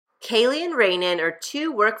Kaylee and Rainan are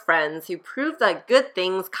two work friends who prove that good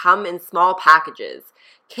things come in small packages.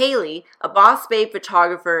 Kaylee, a boss babe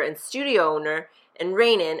photographer and studio owner, and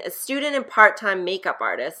Rainan, a student and part-time makeup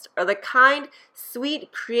artist, are the kind,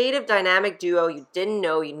 sweet, creative, dynamic duo you didn't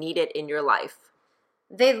know you needed in your life.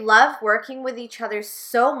 They love working with each other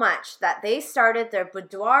so much that they started their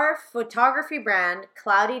boudoir photography brand,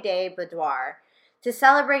 Cloudy Day Boudoir, to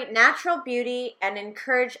celebrate natural beauty and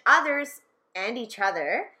encourage others and each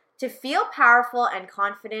other to feel powerful and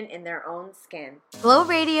confident in their own skin. Glow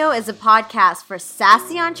Radio is a podcast for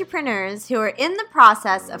sassy entrepreneurs who are in the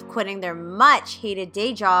process of quitting their much-hated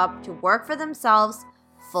day job to work for themselves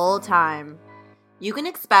full-time. You can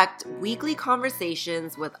expect weekly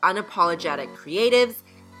conversations with unapologetic creatives,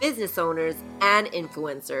 business owners, and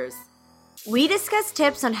influencers. We discuss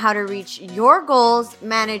tips on how to reach your goals,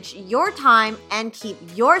 manage your time, and keep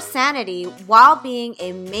your sanity while being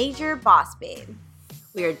a major boss babe.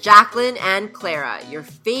 We are Jacqueline and Clara, your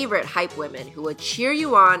favorite hype women who will cheer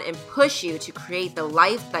you on and push you to create the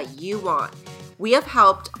life that you want. We have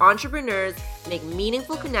helped entrepreneurs make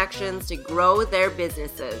meaningful connections to grow their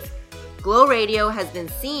businesses. Glow Radio has been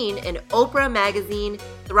seen in Oprah Magazine,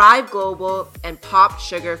 Thrive Global, and Pop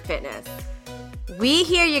Sugar Fitness. We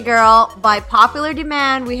hear you, girl. By popular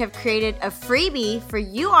demand, we have created a freebie for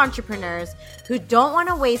you entrepreneurs who don't want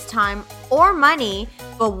to waste time or money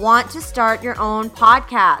but want to start your own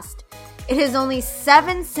podcast. It is only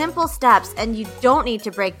 7 simple steps and you don't need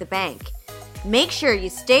to break the bank. Make sure you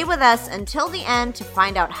stay with us until the end to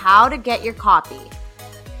find out how to get your copy.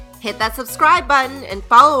 Hit that subscribe button and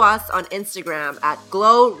follow us on Instagram at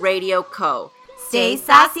Glow Radio Co. Stay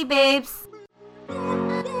sassy, babes.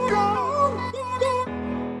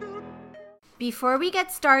 Before we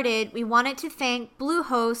get started, we wanted to thank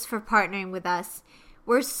Bluehost for partnering with us.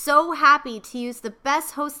 We're so happy to use the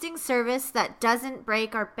best hosting service that doesn't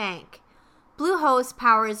break our bank. Bluehost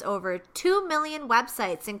powers over 2 million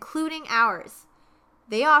websites, including ours.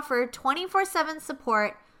 They offer 24/7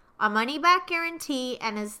 support, a money-back guarantee,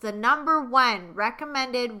 and is the #1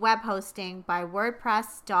 recommended web hosting by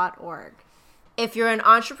WordPress.org. If you're an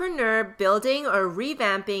entrepreneur building or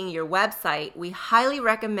revamping your website, we highly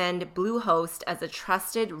recommend Bluehost as a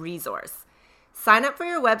trusted resource. Sign up for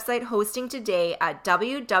your website hosting today at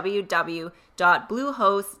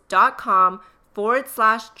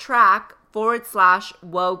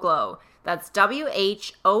www.bluehost.com/track/WOGLOW. That's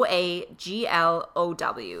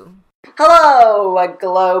WHOAGLOW. Hello,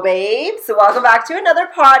 Glow Babes. Welcome back to another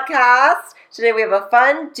podcast. Today we have a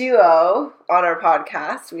fun duo on our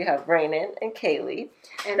podcast. We have Rainan and Kaylee.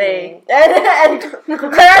 And Claire's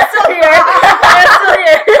still here.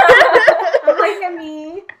 Look at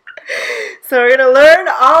me. So we're going to learn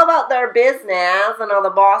all about their business and all the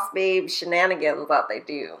boss babe shenanigans that they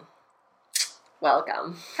do.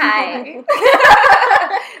 Welcome. Hi. Thanks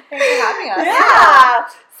for having us. Yeah.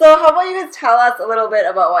 So how about you guys tell us a little bit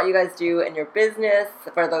about what you guys do in your business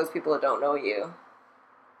for those people who don't know you?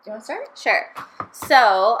 Do you want to start? Sure.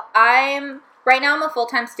 So right now I'm a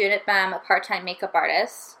full-time student, but I'm a part-time makeup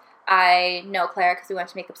artist. I know Claire because we went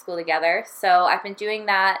to makeup school together. So I've been doing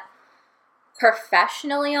that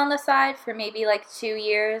professionally on the side for maybe like 2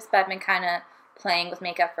 years, but I've been kind of playing with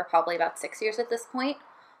makeup for probably about 6 years at this point.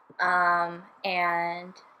 And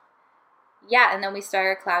then we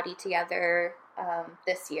started Cloudy together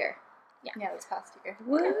this year. Yeah, this past year.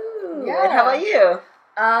 Woo! Yeah. And how about you?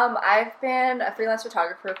 I've been a freelance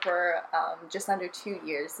photographer for just under 2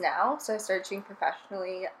 years now. So I started shooting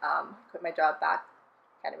professionally, quit my job back,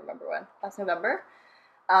 can't even remember when, last November.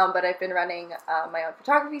 But I've been running my own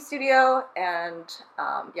photography studio and,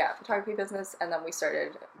 photography business. And then we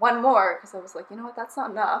started one more because I was like, you know what, that's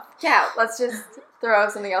not enough. Yeah. Let's just throw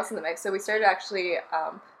something else in the mix. So we started actually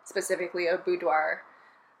specifically a boudoir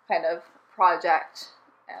kind of project.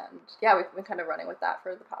 And yeah, we've been kind of running with that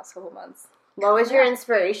for the past couple months. What was your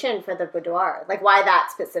inspiration for the boudoir? Like, why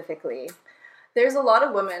that specifically? There's a lot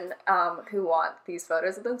of women who want these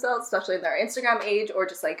photos of themselves, especially in their Instagram age or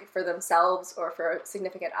just like for themselves or for a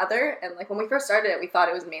significant other. And like when we first started it, we thought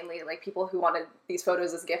it was mainly like people who wanted these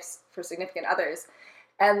photos as gifts for significant others.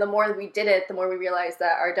 And the more we did it, the more we realized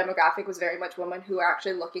that our demographic was very much women who are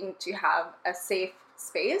actually looking to have a safe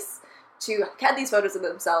space to get these photos of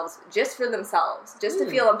themselves just for themselves, just to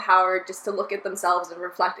feel empowered, just to look at themselves and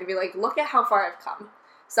reflect and be like, look at how far I've come.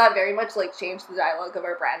 So that very much like changed the dialogue of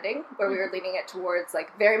our branding, where we were leaning it towards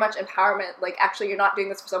like very much empowerment. Like actually, you're not doing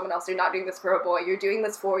this for someone else. You're not doing this for a boy. You're doing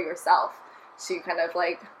this for yourself to kind of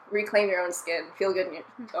like reclaim your own skin, feel good in your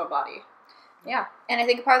own body. Yeah. And I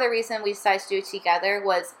think part of the reason we decided to do it together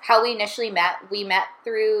was how we initially met. We met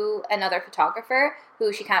through another photographer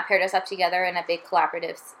who she kind of paired us up together in a big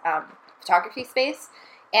collaborative photography space.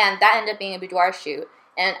 And that ended up being a boudoir shoot.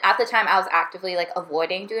 And at the time, I was actively, like,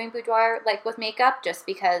 avoiding doing boudoir, like, with makeup just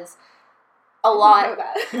because a lot... know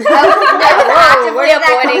that. I was actively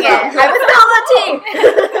avoiding it. I was on the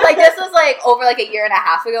team. Like, this was, like, over, like, a year and a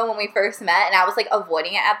half ago when we first met, and I was, like,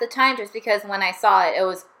 avoiding it at the time just because when I saw it, it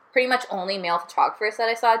was pretty much only male photographers that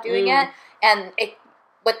I saw doing it. And it,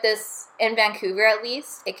 with this, in Vancouver at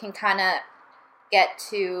least, it can kind of get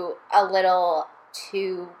to a little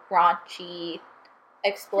too raunchy,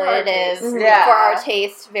 exploitative for our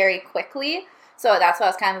taste very quickly. So that's why I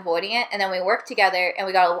was kind of avoiding it. And then we worked together and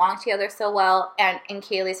we got along together so well. And in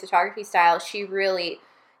Kaylee's photography style, she really,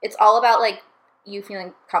 it's all about like you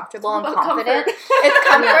feeling comfortable and confident. It's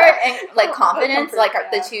comfort and like confidence, like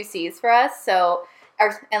the two C's for us. So,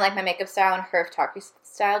 and like my makeup style and her photography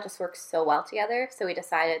style just works so well together. So we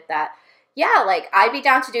decided that, yeah, like I'd be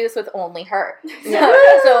down to do this with only her.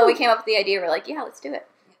 So we came up with the idea. We're like, yeah, let's do it.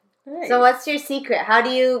 Nice. So what's your secret? How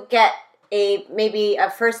do you get maybe a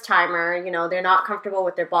first timer, you know, they're not comfortable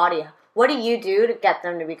with their body. What do you do to get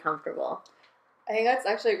them to be comfortable? I think that's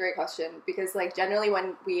actually a great question because, like, generally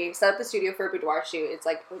when we set up the studio for a boudoir shoot, it's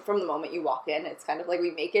like from the moment you walk in, it's kind of like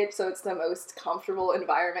we make it so it's the most comfortable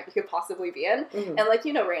environment you could possibly be in. Mm-hmm. And, like,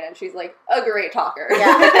 you know, Raina, she's like a great talker. Yeah.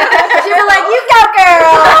 She was like, "You go,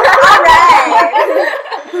 girl!" All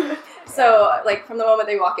right. So, like, from the moment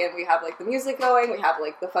they walk in, we have, like, the music going, we have,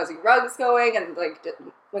 like, the fuzzy rugs going, and, like,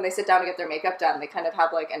 when they sit down to get their makeup done, they kind of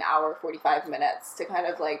have, like, an hour, 45 minutes to kind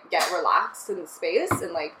of, like, get relaxed in the space,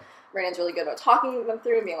 and, like, Raina's really good about talking them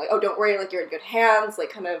through and being like, oh, don't worry, like, you're in good hands, like,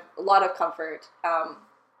 kind of a lot of comfort.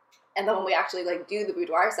 And then when we actually, like, do the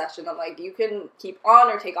boudoir session, I'm like, you can keep on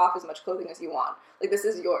or take off as much clothing as you want. Like, this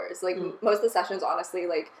is yours. Like, most of the sessions, honestly,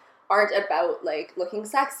 like, aren't about, like, looking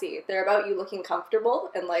sexy. They're about you looking comfortable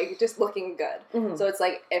and, like, just looking good. Mm-hmm. So it's,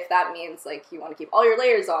 like, if that means, like, you want to keep all your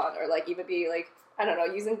layers on or, like, even be, like, I don't know,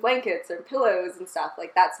 using blankets or pillows and stuff,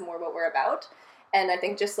 like, that's more what we're about. And I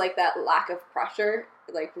think just, like, that lack of pressure,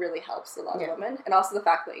 like, really helps a lot of women. And also the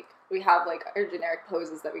fact, like, we have, like, our generic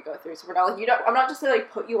poses that we go through. So we're not, like, I'm not just going to,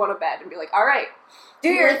 like, put you on a bed and be like, all right, do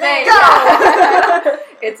your thing. Go!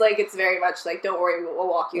 It's, like, it's very much, like, don't worry, we'll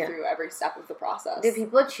walk you through every step of the process. Do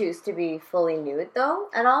people choose to be fully nude, though,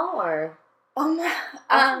 at all, or?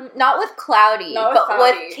 Not with Cloudy, but Cloudy.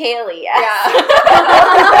 with Kaylee, yes. Yeah.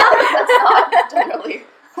 That's not generally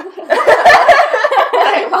what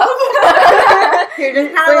I love. You're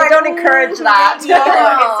just kind of like, don't encourage that. No,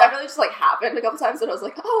 it's definitely just, like, happened a couple times, and I was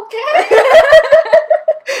like, okay.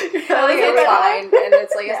 Like, it's fine, and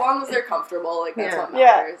it's like, as long as they're comfortable, like, that's what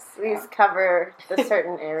matters. Please cover the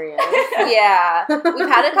certain areas. Yeah. We've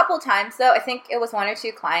had a couple times, though. I think it was one or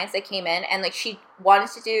two clients that came in, and, like, she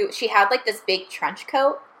had, like, this big trench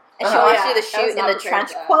coat, and she wanted to do the shoot in the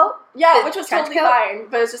trench coat. Yeah, which was totally fine,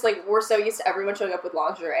 but it's just, like, we're so used to everyone showing up with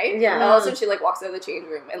lingerie. Yeah. And all of a sudden she, like, walks out of the change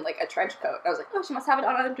room in, like, a trench coat. And I was like, oh, she must have it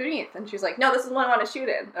on underneath. And she's like, no, this is the one I want to shoot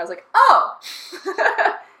in. And I was like, oh.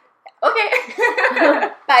 Okay.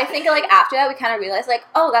 But I think, like, after that, we kind of realized, like,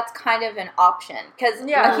 oh, that's kind of an option. Because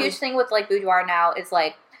a huge thing with, like, boudoir now is,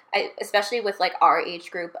 like, especially with, like, our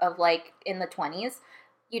age group of, like, in the 20s,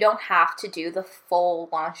 you don't have to do the full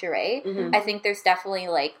lingerie. Mm-hmm. I think there's definitely,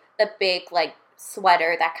 like, the big, like,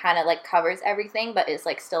 sweater that kind of, like, covers everything, but is,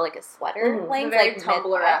 like, still, like, a sweater length. Very like,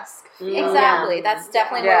 Tumblr-esque. Exactly. Yeah. That's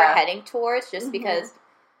definitely where we're heading towards, just because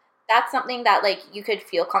that's something that, like, you could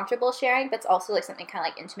feel comfortable sharing, but it's also, like, something kind of,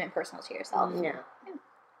 like, intimate and personal to yourself. Yeah.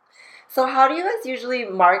 So how do you guys usually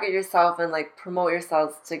market yourself and, like, promote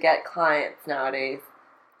yourselves to get clients nowadays?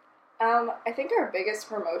 I think our biggest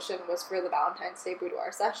promotion was for the Valentine's Day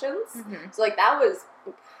boudoir sessions. Mm-hmm. So, like, that was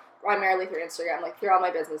primarily through Instagram. Like, through all my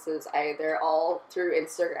businesses, they're all through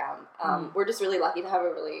Instagram. We're just really lucky to have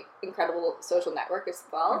a really incredible social network as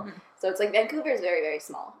well. Mm-hmm. So it's like Vancouver is very, very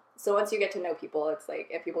small. So once you get to know people, it's like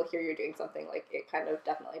if people hear you're doing something, like it kind of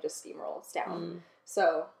definitely just steamrolls down.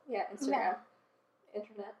 So yeah, Instagram,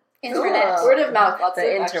 internet, word of mouth, lots of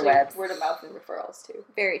interwebs, word of mouth and referrals too.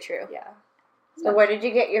 Very true. Yeah. So where did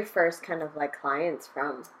you get your first kind of like clients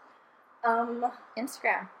from?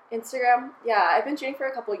 Instagram. Yeah, I've been shooting for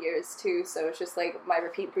a couple years too, so it's just like my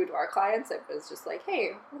repeat boudoir clients. It was just like,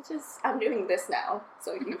 hey, I'm doing this now,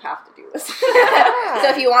 so you have to do this. So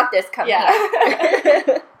if you want this, come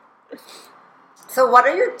here. So what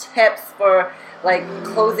are your tips for like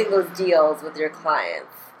closing those deals with your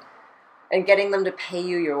clients and getting them to pay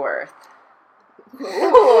you your worth? That's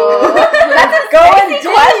a spicy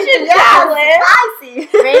question, Jacqueline. Spicy.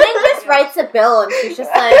 Raina just writes a bill and she's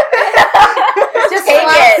just like, just take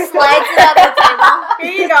it. Slides it up the table.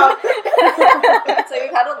 Here you go. So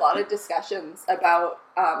we've had a lot of discussions about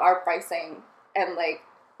our pricing and like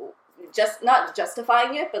just not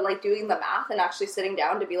justifying it, but like doing the math and actually sitting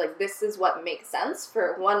down to be like, this is what makes sense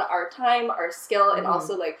for one, our time, our skill, and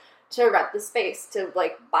also like to rent the space, to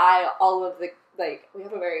like buy all of the, like, we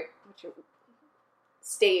have a very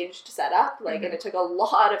staged setup, like, and it took a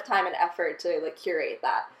lot of time and effort to like curate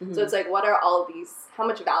that. So it's like, what are all these, how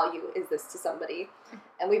much value is this to somebody?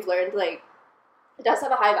 And we've learned like it does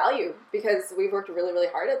have a high value because we've worked really, really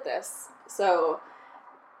hard at this. So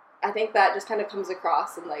I think that just kind of comes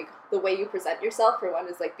across in like the way you present yourself, for one,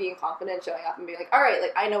 is like being confident, showing up and being like, all right,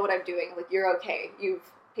 like I know what I'm doing, like you're okay,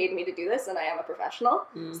 you've paid me to do this and I am a professional.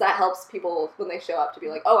 So that helps people when they show up to be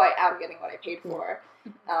like, oh, I am getting what I paid for.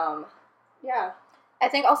 Yeah. I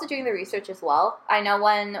think also doing the research as well. I know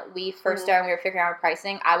when we first started, we were figuring out our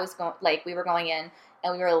pricing. I was going, like, we were going in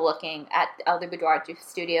and we were looking at other boudoir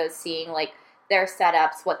studios, seeing like their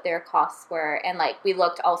setups, what their costs were, and like we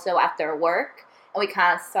looked also at their work, and we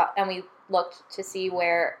kind of saw, and we looked to see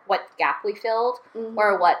what gap we filled,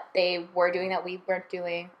 or what they were doing that we weren't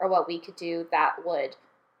doing, or what we could do that would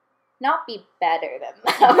not be better than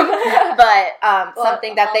them, but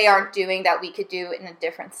something that they aren't doing that we could do in a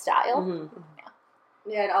different style.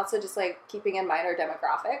 Yeah, and also just like keeping in mind our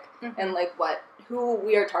demographic and like who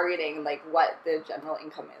we are targeting, like what the general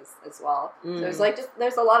income is as well. So it's like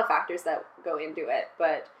there's a lot of factors that go into it,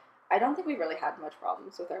 but I don't think we've really had much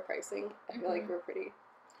problems with our pricing. I feel like we're pretty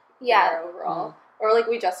fair overall. Or like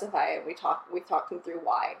we justify it, we've talked them through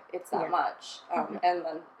why it's that much, and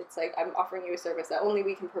then it's like, I'm offering you a service that only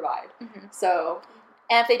we can provide. So.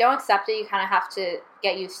 And if they don't accept it, you kind of have to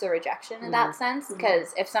get used to the rejection in that sense.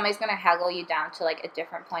 Because if somebody's going to haggle you down to like a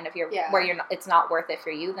different point of where you're not, it's not worth it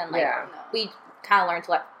for you, then like we kind of learn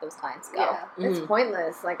to let those clients go. Yeah. It's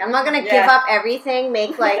pointless. Like, I'm not going to give up everything,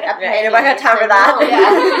 make like a penny. Ain't nobody got time for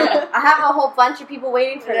that. I have a whole bunch of people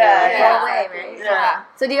waiting for me. Like, go away, man. Yeah.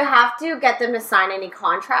 So do you have to get them to sign any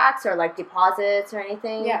contracts or like deposits or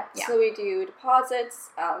anything? Yeah. So we do deposits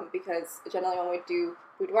because generally when we do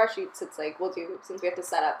boudoir shoots, it's like since we have to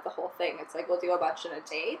set up the whole thing, it's like we'll do a bunch in a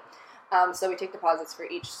day. So we take deposits for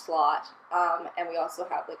each slot, and we also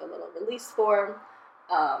have like a little release form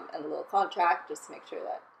and a little contract just to make sure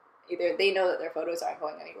that either they know that their photos aren't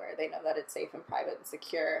going anywhere, they know that it's safe and private and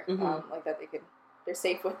secure, like that they're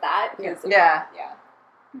safe with that.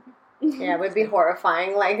 Yeah, it would be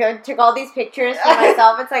horrifying. Like, I took all these pictures for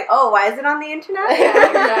myself. It's like, oh, why is it on the internet? Yeah,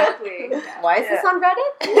 exactly. Why is this on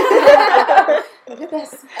Reddit? Look at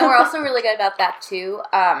this. And we're also really good about that too.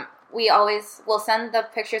 We'll send the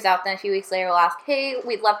pictures out, then a few weeks later we'll ask, hey,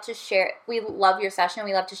 we love your session,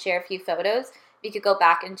 we love to share a few photos. If you could go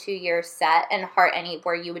back into your set and heart any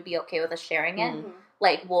where you would be okay with us sharing it,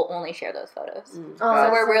 like, we'll only share those photos. So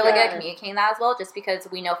we're really good at communicating that as well, just because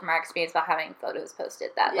we know from our experience about having photos posted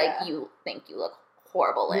that, like, you think you look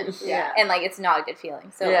horrible in. And, like, it's not a good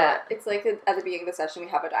feeling. So it's like at the beginning of the session we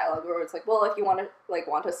have a dialogue where it's like, well, if you want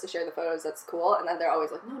us to share the photos, that's cool. And then they're always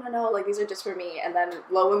like, no, like, these are just for me. And then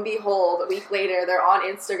lo and behold, a week later they're on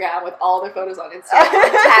Instagram with all their photos on Instagram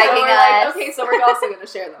tagging us. Like, okay, so we're also going to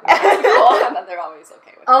share them. That's cool. And then they're always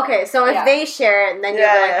okay with it. Okay, so if they share it, and then you're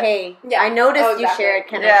like, hey, I noticed you shared,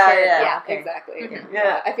 can I share it? Yeah, exactly.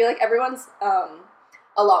 I feel like everyone's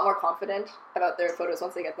a lot more confident about their photos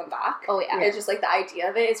once they get them back. Oh, yeah. It's just like the idea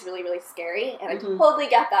of it is really, really scary, and I totally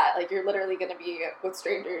get that. Like, you're literally going to be with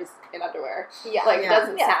strangers in underwear. Yeah. Like, it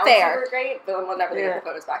doesn't sound super great, but then whenever they get the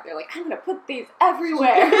photos back, they're like, I'm going to put these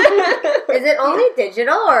everywhere. Is it only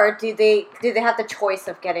digital, or do they have the choice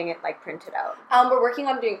of getting it, like, printed out? We're working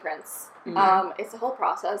on doing prints. It's a whole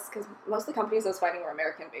process, because most of the companies I was finding were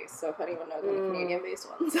American-based, so if anyone knows any Canadian-based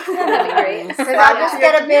ones, that'd be great. Because I'll just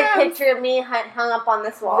get a big picture of me hung up on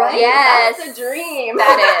this wall. Right? Yes. That's a dream.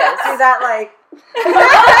 That is. Do that, like...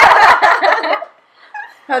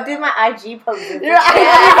 I'll do my IG poses. Your IG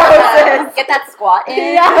poses. Get that squat in.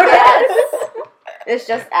 Yes. It's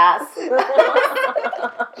just ass.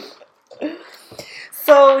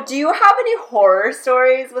 So, do you have any horror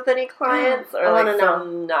stories with any clients, or I like wanna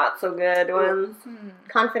some not so good ones?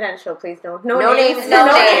 Confidential, please don't. No names. We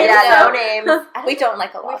don't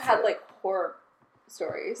like a lot. We've had like horror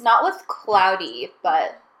stories. Not with Cloudy,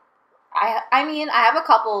 but I mean, I have a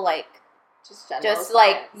couple like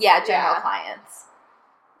General clients.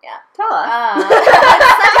 Yeah. Tell us.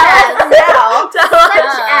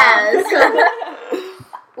 Such as.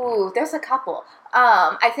 Ooh, there's a couple.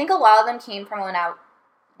 I think a lot of them came from when I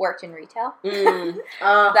worked in retail.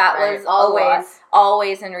 That was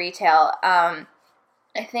always in retail. I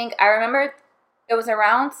think I remember it was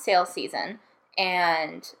around sales season,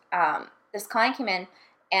 and this client came in,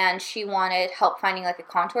 and she wanted help finding like a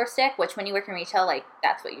contour stick, which when you work in retail, like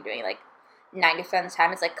that's what you're doing. Like 90% of the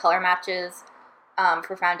time, it's like color matches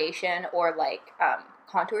for foundation or like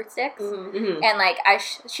contour sticks. Mm-hmm. And like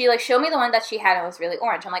she like showed me the one that she had and it was really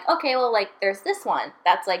orange. I'm like, okay, well like there's this one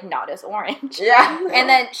that's like not as orange. Yeah. And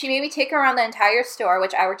then she made me take her around the entire store,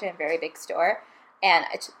 which I worked in a very big store, and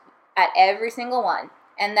at every single one.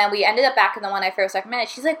 And then we ended up back in the one I first recommended.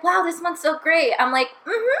 She's like, wow, this one's so great. I'm like,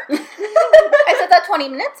 I said that 20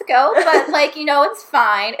 minutes ago, but like, you know, it's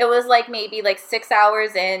fine. It was like maybe like 6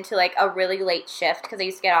 hours into like a really late shift because I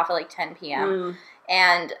used to get off at like 10 p.m.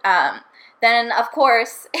 And then, of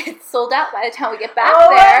course, it's sold out by the time we get back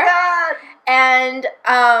there. My God.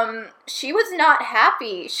 And she was not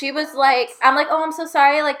happy. She was like, I'm like, oh, I'm so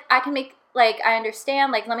sorry. Like, I can make, like, I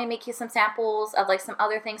understand. Like, let me make you some samples of, like, some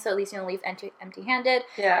other things so at least you don't leave empty-handed.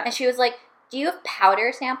 Yeah. And she was like, do you have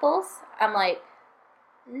powder samples? I'm like,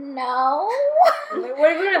 no. What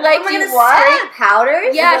are you Like, gonna do do? what? Straight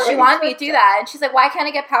powders? Yeah, Is that she what wanted me to do that. And she's like, why can't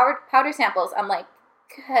I get powder samples? I'm like,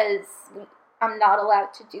 because I'm not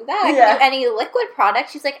allowed to do that. I can do any liquid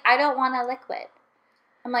product. She's like, I don't want a liquid.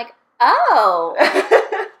 I'm like, oh,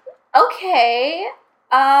 okay.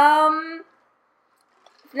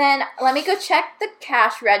 Then let me go check the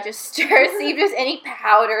cash register, see if there's any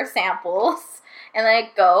powder samples. And then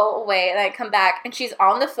I go away, and I come back, and she's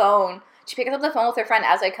on the phone. She picks up the phone with her friend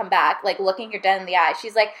as I come back, like, looking her dead in the eye.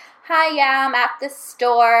 She's like, hi, yeah, I'm at the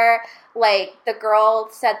store. Like, the girl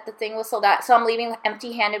said the thing was sold out, so I'm leaving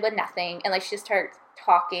empty-handed with nothing. And, like, she just started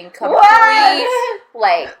talking complete,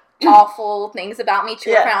 like, awful things about me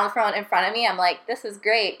to her friend on the phone in front of me. I'm like, this is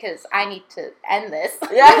great, because I need to end this.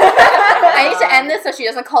 Yeah. I need to end this so she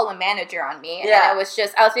doesn't call the manager on me. Yeah. And I was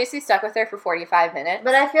basically stuck with her for 45 minutes.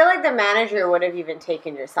 But I feel like the manager would have even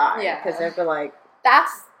taken your side. Yeah. Because they'd be like,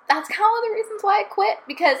 That's kind of one of the reasons why I quit,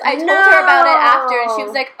 because I told her about it after, and she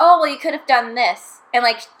was like, oh, well, you could have done this. And,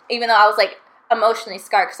 like, even though I was, like, emotionally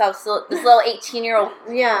scarred, because I was still this little 18-year-old,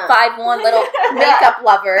 yeah. 5'1" little makeup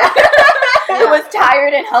lover who was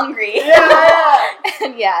tired and hungry.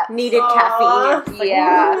 And Needed caffeine.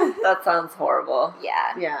 Yeah. That sounds horrible.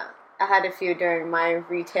 Yeah. Yeah. I had a few during my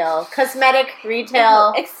cosmetic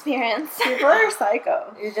retail. experience. People are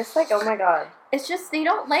psycho. You're just like, oh my God. It's just, they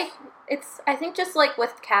don't like, I think just like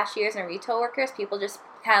with cashiers and retail workers, people just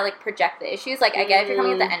kind of like project the issues. Like, I get if you're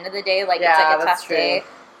coming at the end of the day, like, it's like a tough day.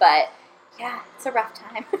 But, yeah, it's a rough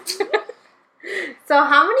time. So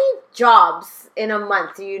how many jobs in a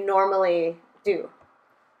month do you normally do?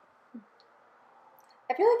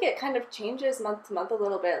 I feel like it kind of changes month to month a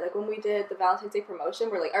little bit. Like when we did the Valentine's Day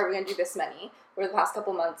promotion, we're like, are we going to do this many? For the past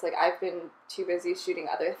couple months, like I've been too busy shooting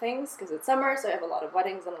other things because it's summer, so I have a lot of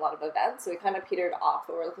weddings and a lot of events. So we kind of petered off,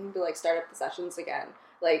 but we're looking to like start up the sessions again,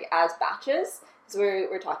 like as batches. Because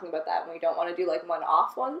we're talking about that, and we don't want to do like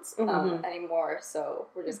one-off ones anymore. So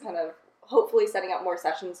we're just kind of hopefully setting up more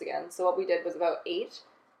sessions again. So what we did was about 8.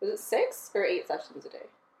 Was it 6 or 8 sessions a day?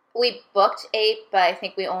 We booked 8, but I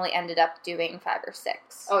think we only ended up doing 5 or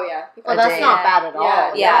 6. Oh, yeah. Well, that's not bad at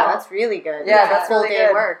all. Yeah. That's really good. Yeah, that's really full day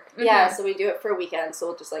good. work. Yeah, so we do it for a weekend. So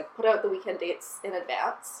we'll just like put out the weekend dates in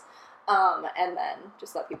advance, and then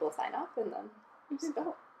just let people sign up, and then just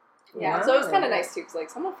go. Yeah, Wow. so it was kind of nice too, because like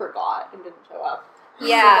someone forgot and didn't show up.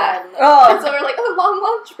 Yeah. And so we're like, oh, long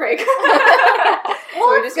lunch break. So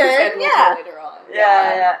we just good. rescheduled Yeah. till later on.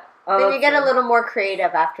 Yeah. Oh, Then you that's get a good. little more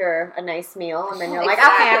creative after a nice meal, and then you're like,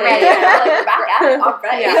 Exactly. okay, I'm ready. Like, we're back at it. All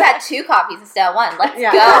right. We've had 2 coffees instead of 1. Let's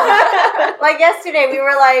Yeah. go. Like yesterday, we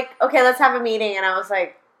were like, okay, let's have a meeting, and I was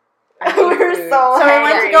like, I We need were food. so we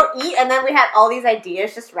went to hungry. go eat, and then we had all these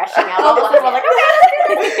ideas just rushing out. Oh, We're like,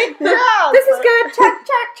 okay, Yeah, this is good. Check.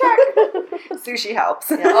 Sushi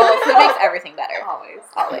helps. Oh, food makes everything better.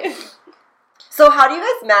 Always. So how do you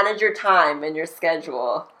guys manage your time and your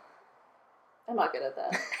schedule? I'm not good at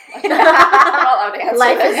that. I'm not allowed to answer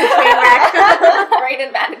Life this. is a train wreck.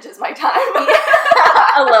 Brayden manages my time.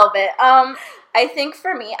 A little bit. I think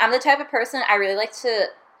for me, I'm the type of person I really like to.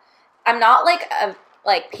 I'm not like a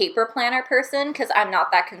paper planner person because I'm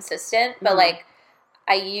not that consistent. But like,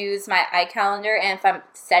 I use my iCalendar, and if I'm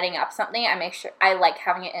setting up something, I make sure I like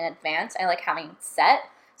having it in advance. I like having it set.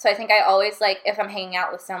 So I think I always like if I'm hanging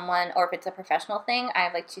out with someone or if it's a professional thing, I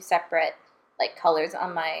have like 2 separate like colors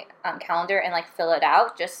on my calendar and like fill it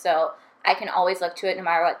out just so I can always look to it no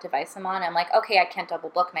matter what device I'm on. I'm like, okay, I can't double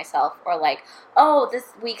book myself, or like, oh,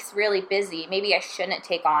 this week's really busy. Maybe I shouldn't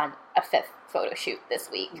take on a 5th photo shoot this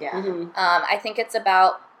week. Yeah. I think it's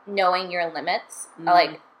about knowing your limits,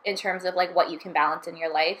 like in terms of like what you can balance in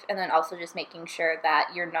your life, and then also just making sure that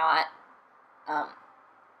you're not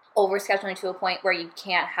overscheduling to a point where you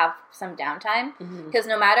can't have some downtime. Mhm. Because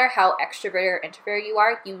no matter how extrovert or introvert you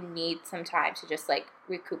are, you need some time to just like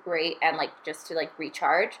recuperate and like just to like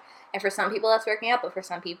recharge. And for some people that's working out, but for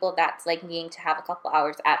some people that's like needing to have a couple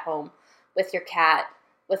hours at home with your cat,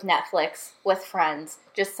 with Netflix, with friends,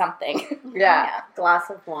 just something. Yeah. Glass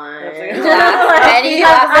of wine. That's a Any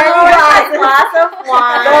glass glass. glass of The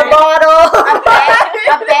wine. bottle.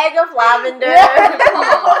 A bag of lavender.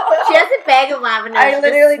 She has a bag of lavender. I She just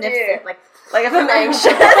literally sniffs do. it, like, Like if I'm anxious,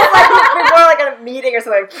 like before like a meeting or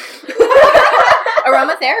something.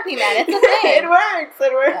 Aromatherapy, man, it's a It thing. works.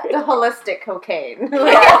 It works. the holistic cocaine.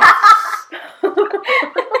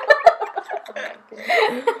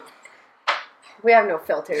 We have no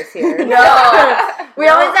filters here. No. We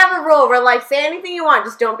always have a rule. We're like, say anything you want,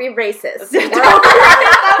 just don't be racist. That's We're,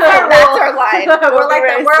 That's our line. we're like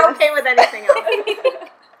that. We're racist. okay with anything else.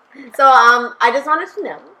 So, I just wanted to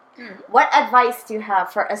know, what advice do you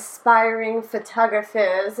have for aspiring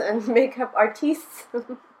photographers and makeup artists?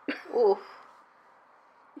 Ooh.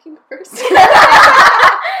 You can go first.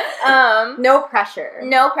 No pressure.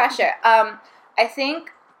 No pressure. I think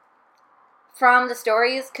from the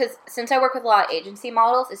stories, because since I work with a lot of agency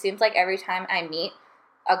models, it seems like every time I meet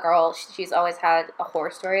a girl, she's always had a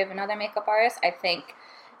horror story of another makeup artist. I think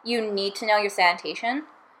you need to know your sanitation,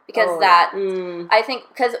 because I think,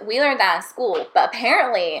 because we learned that in school, but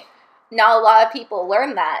apparently not a lot of people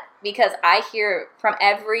learn that, because I hear from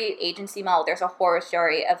every agency model there's a horror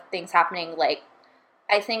story of things happening. Like,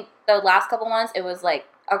 I think the last couple ones, it was like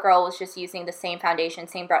a girl was just using the same foundation,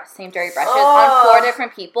 same dirty brushes on 4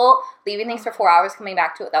 different people, leaving things for 4 hours, coming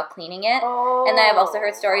back to it without cleaning it. And then I've also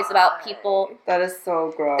heard stories about people, That is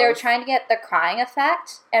so gross. they were trying to get the crying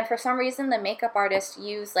effect, and for some reason the makeup artist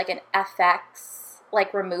used like an FX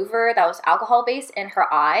like remover that was alcohol based in her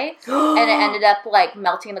eye, and it ended up like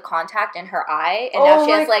melting the contact in her eye, and now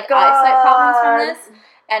she has like eyesight problems from this.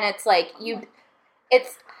 And it's like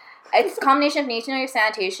it's a combination of needing to know your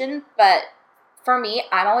sanitation, but for me,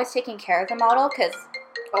 I'm always taking care of the model, because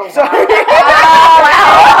Oh, sorry.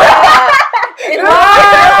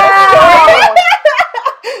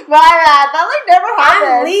 My bad. That like never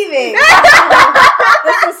happened. I'm leaving.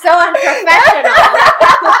 This is so unprofessional.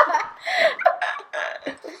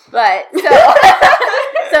 But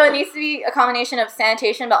so it needs to be a combination of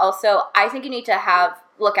sanitation, but also I think you need to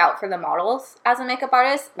look out for the models as a makeup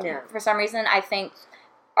artist. Yeah. For some reason, I think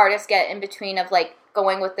artists get in between of like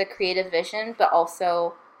going with the creative vision, but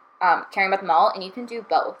also caring about the model, and you can do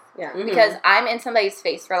both. Yeah. Because I'm in somebody's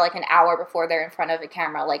face for like an hour before they're in front of a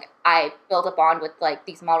camera. Like, I build a bond with like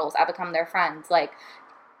these models. I become their friends. Like,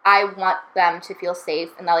 I want them to feel safe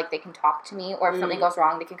and that like they can talk to me, or if something goes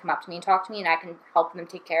wrong, they can come up to me and talk to me, and I can help them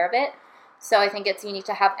take care of it. So I think you need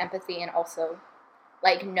to have empathy, and also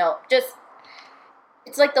like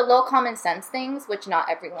it's like the little common sense things, which not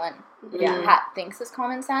everyone thinks is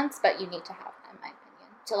common sense, but you need to have them, in my opinion,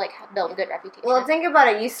 to like build a good reputation. Well, think about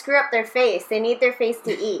it. You screw up their face. They need their face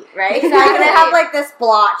to eat, right? Exactly. So you're going to have like this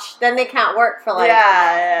blotch. Then they can't work for like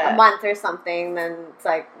yeah. a month or something. Then it's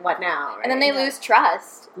like, what now? Right? And then they lose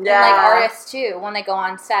trust. Yeah. And, like, artists, too, when they go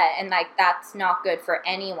on set. And, like, that's not good for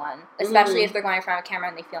anyone. Especially if they're going in front of a camera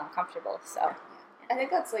and they feel uncomfortable. So, I think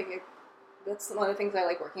that's that's one of the things I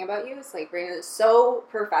like working about you, is like Raina is so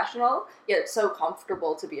professional yet so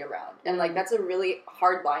comfortable to be around, and like that's a really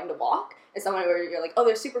hard line to walk. As someone where you're like, oh,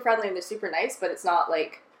 they're super friendly and they're super nice, but it's not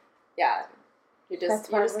like, you're just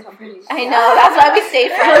company. I know. That's why we stay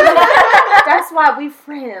friends. That's why we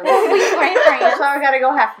friends. That's why we got to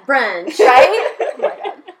go have brunch. Right? Oh,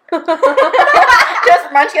 my God. Just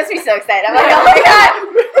brunch gets me so excited. I'm like, oh, my God.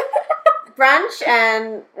 Brunch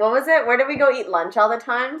and, what was it? Where did we go eat lunch all the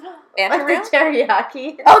time? Banter room? Like the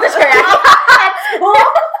teriyaki. Oh, the teriyaki. That's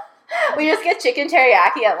cool. We just get chicken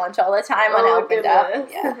teriyaki at lunch all the time when it opened up.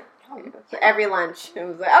 Yeah. For every lunch. It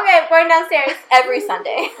was like, okay, I'm going downstairs. Every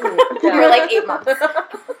Sunday. For like 8 months.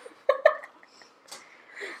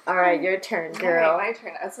 All right, your turn, girl. My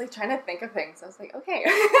turn. I was like trying to think of things. I was like, okay.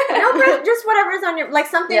 No, but just whatever's on your, like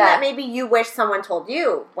something Yeah. that maybe you wish someone told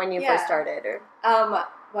you when you Yeah. first started. Or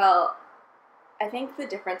Well, I think the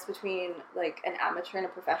difference between like an amateur and a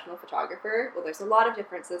professional photographer, well, there's a lot of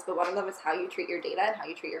differences, but one of them is how you treat your data and how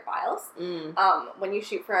you treat your files. When you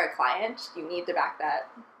shoot for a client, you need to back that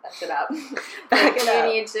shit up. You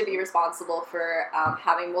need to be responsible for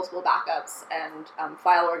having multiple backups and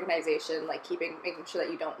file organization, like making sure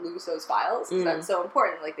that you don't lose those files. So that's so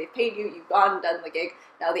important. Like, they've paid you, you've gone and done the gig.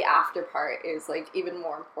 Now the after part is like even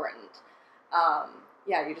more important.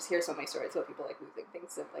 You just hear so many stories about people like losing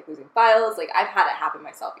things, like losing files. Like, I've had it happen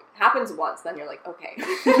myself. It happens once, then you're like, okay,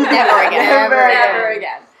 Never again. never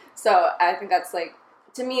again. So I think that's like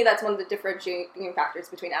to me, that's one of the differentiating factors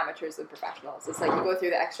between amateurs and professionals. It's like you go through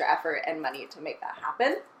the extra effort and money to make that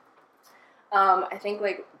happen. I think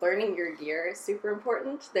like learning your gear is super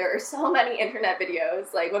important. There are so many internet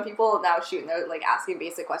videos. Like when people now shoot and they're like asking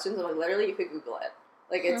basic questions, I'm like, literally, you could Google it.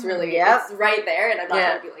 Like it's really, it's right there. And I'm not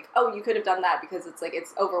going to be like, oh, you could have done that, because it's like,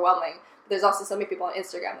 it's overwhelming. But there's also so many people on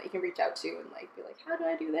Instagram that you can reach out to and like be like, how do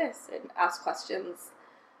I do this? And ask questions.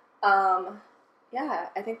 Yeah,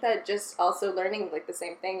 I think that just also learning like the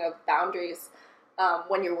same thing of boundaries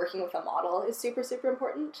when you're working with a model is super, super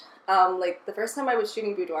important. Like the first time I was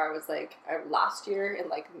shooting boudoir was like last year in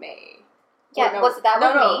like May. Yeah, was that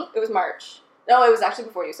with me? It was March. No, it was actually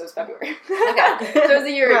before you, so it was February. Okay. So it was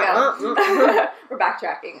a year ago. We're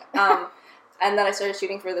backtracking. And then I started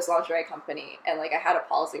shooting for this lingerie company, and like I had a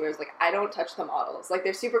policy where it was like, I don't touch the models. Like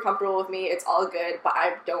they're super comfortable with me, it's all good, but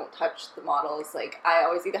I don't touch the models. Like I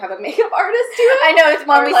always either have a makeup artist do it. I know, it's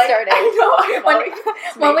when we started. I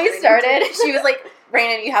know. When we started, she was like,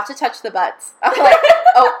 Raina, you have to touch the butts. I'm like,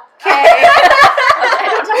 okay. I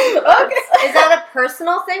don't touch the butts. Okay. Is that a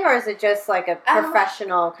personal thing, or is it just like a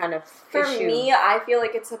professional kind of For issue? me, I feel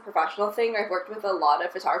like it's a professional thing. I've worked with a lot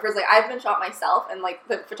of photographers. Like, I've been shot myself, and, like,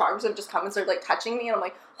 the photographers have just come and started, like, touching me, and I'm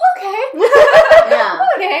like, okay. Yeah.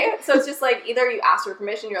 Okay. So it's just, like, either you ask for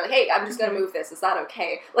permission, you're like, hey, I'm just gonna move this. Is that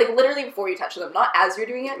okay? Like, literally before you touch them. Not as you're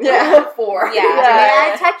doing it, but before. May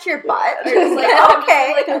I touch your butt? You're just like, oh, I'm just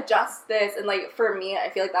gonna, like, adjust this. And, like, for me, I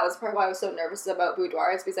feel like that was part of why I was so nervous about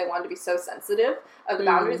boudoir, is because I wanted to be so sensitive of the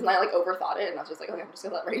boundaries, and I, like, overthought it, and I was just like, okay, I'm just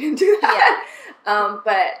gonna let Raina do that. Yeah.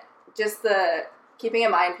 But just the keeping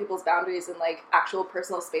in mind people's boundaries and like actual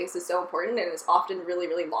personal space is so important, and it's often really,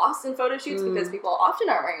 really lost in photo shoots because people often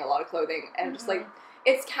aren't wearing a lot of clothing, and just like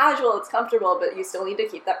it's casual, it's comfortable, but you still need to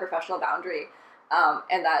keep that professional boundary.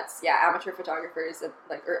 And that's amateur photographers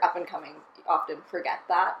like or up and coming often forget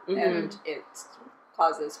that, and it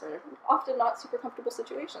causes for often not super comfortable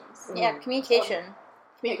situations. Yeah, communication.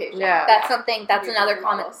 Communication. Yeah. That's something. That's another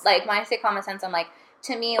common. Like when I say common sense, I'm like,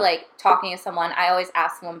 to me, like, talking to someone, I always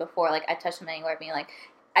ask someone before, like, I touch them anywhere, being like,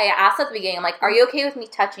 I asked at the beginning, I'm like, are you okay with me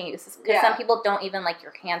touching you? Because some people don't even like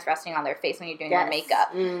your hands resting on their face when you're doing their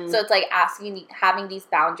makeup. So it's like having these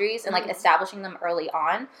boundaries and like establishing them early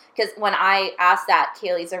on. Because when I ask that,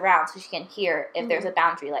 Kaylee's around so she can hear if there's a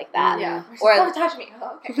boundary like that. Yeah. Or don't touch me.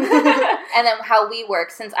 Oh, okay. And then how we work,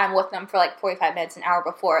 since I'm with them for like 45 minutes, an hour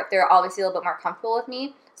before, they're obviously a little bit more comfortable with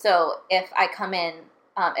me. So if I come in,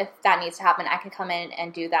 if that needs to happen, I can come in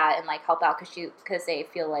and do that and like help out because they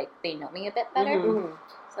feel like they know me a bit better.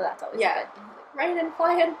 So that's always good. Right in,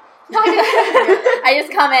 fly in. I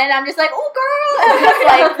just come in and I'm just like, oh girl, and I'm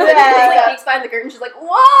just like, like peeks behind the curtain. She's like, whoa.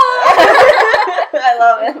 I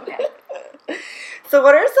love it. So,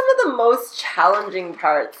 what are some of the most challenging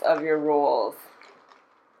parts of your roles?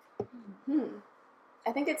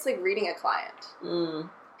 I think it's like reading a client.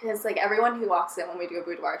 Because like everyone who walks in when we do a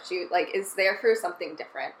boudoir shoot, like is there for something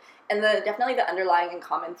different, and definitely the underlying and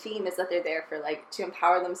common theme is that they're there for like to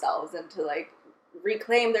empower themselves and to like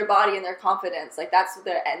reclaim their body and their confidence. Like that's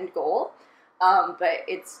their end goal. But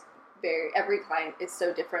it's every client is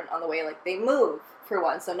so different on the way like they move, for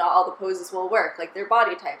one. So not all the poses will work. Like their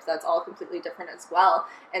body types, that's all completely different as well,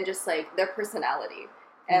 and just like their personality.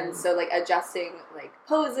 And so like adjusting like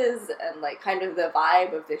poses and like kind of the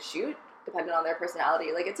vibe of the shoot, depending on their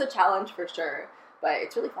personality, like it's a challenge for sure, but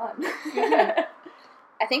it's really fun.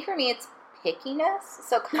 I think for me it's pickiness.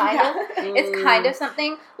 So it's kind of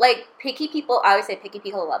something like picky people. I always say picky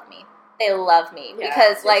people love me. They love me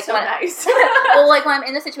because like so when nice. well, like when I'm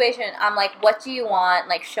in the situation, I'm like, what do you want?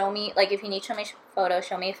 Like show me. Like if you need to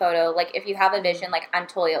show me a photo. Like if you have a vision, like I'm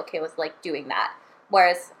totally okay with like doing that.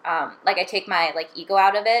 Whereas, like, I take my, like, ego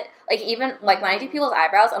out of it. Like, even, like, when I do people's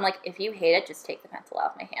eyebrows, I'm like, if you hate it, just take the pencil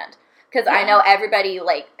out of my hand. Because I know everybody,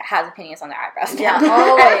 like, has opinions on their eyebrows now. Yeah,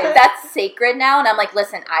 always. That's sacred now. And I'm like,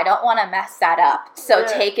 listen, I don't want to mess that up. So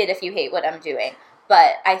take it if you hate what I'm doing.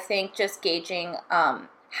 But I think just gauging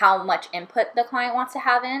how much input the client wants to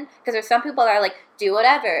have in. Because there's some people that are like, do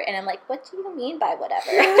whatever. And I'm like, what do you mean by whatever?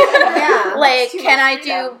 Like, can I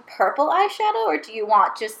do purple eyeshadow? Or do you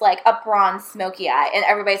want just like a bronze smoky eye? And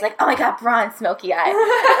everybody's like, oh my God, bronze smoky eye.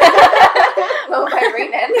 Low by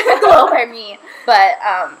Raina. Low by me. But,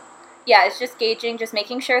 yeah, it's just gauging, just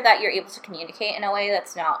making sure that you're able to communicate in a way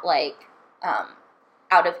that's not like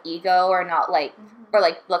out of ego or not like or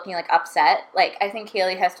like looking like upset. Like I think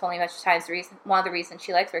Kaylee has told me a bunch of times one of the reasons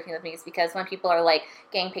she likes working with me is because when people are like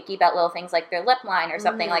getting picky about little things like their lip line or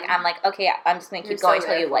something, like I'm like, okay, I'm just gonna keep going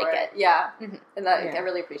until you like it. Yeah, and that I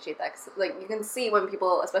really appreciate that. 'Cause, like you can see when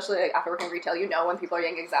people, especially like after working retail, you know when people are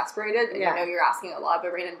getting exasperated and you know you're asking a lot.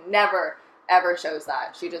 But Raina never ever shows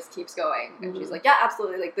that. She just keeps going, and she's like, yeah,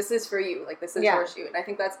 absolutely, like, this is for you, like, this is your shoot. And I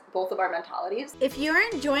think that's both of our mentalities. If you're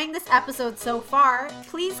enjoying this episode so far,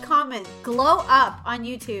 please comment Glow Up on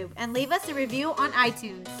YouTube and leave us a review on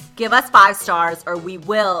iTunes. Give us 5 stars or we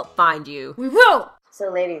will find you. We will! So,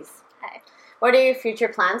 ladies. Hi. What are your future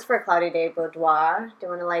plans for Cloudy Day Boudoir? Do you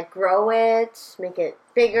want to, like, grow it, make it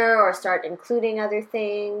bigger, or start including other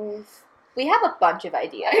things? We have a bunch of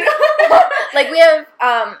ideas. Like, we have,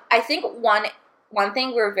 I think one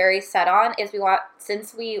thing we're very set on is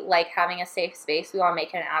since we like having a safe space, we want to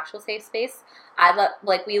make it an actual safe space.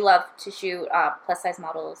 We love to shoot plus size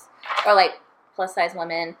models or like plus size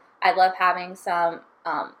women. I love having some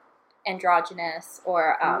androgynous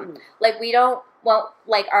or like we don't, well,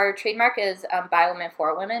 like our trademark is by women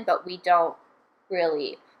for women, but we don't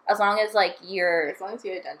really, as long as like you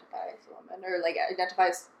identify as a woman or like identify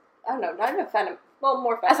as, I don't know, not even feminine. Well,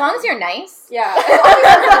 more feminine. As long as you're nice. Yeah.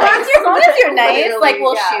 As long as you're nice, like,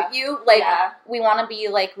 we'll shoot you. Like, we want to be,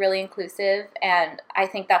 like, really inclusive, and I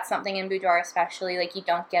think that's something in boudoir especially. Like, you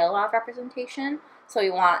don't get a lot of representation, so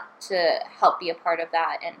we want to help be a part of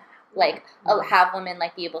that and, like, have women,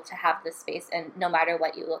 like, be able to have this space, and no matter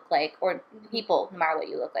what you look like, or people, no matter what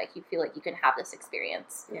you look like, you feel like you can have this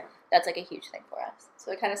experience. Yeah. That's, like, a huge thing for us.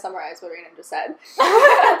 So to kind of summarize what Raina just said,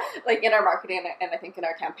 like in our marketing and I think in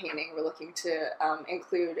our campaigning, we're looking to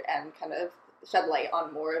include and kind of shed light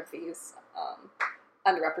on more of these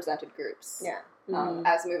underrepresented groups. Yeah.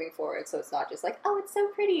 As moving forward, so it's not just like, oh, it's so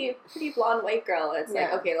pretty blonde white girl. It's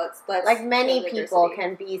like, okay, let's like many people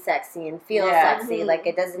can be sexy and feel sexy. Like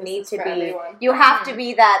it doesn't need to be. Everyone. You have to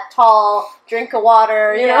be that tall, drink of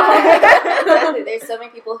water. You know. Exactly. There's so many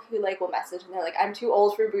people who like will message and they're like, I'm too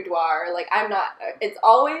old for boudoir. Like I'm not. It's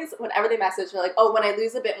always whenever they message, they're like, oh, when I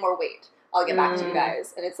lose a bit more weight, I'll get back to you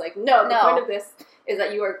guys. And it's like, no. The point of this is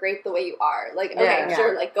that you are great the way you are. Like, okay,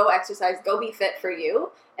 sure, like go exercise, go be fit for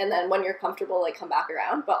you. And then when you're comfortable, like, come back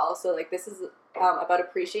around. But also, like, this is about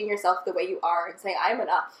appreciating yourself the way you are and saying, I'm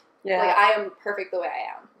enough. Yeah. Like, I am perfect the way I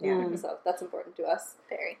am. Yeah. So that's important to us.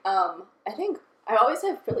 Very. I think I always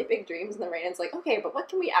have really big dreams, and then Raina's like, okay, but what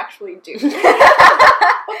can we actually do?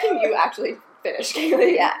 What can you actually finish,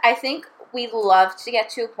 Kaylee? Yeah, I think we'd love to get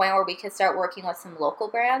to a point where we could start working with some local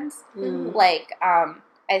brands. Like,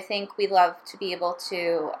 I think we'd love to be able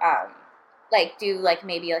to... like do like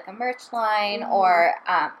maybe like a merch line or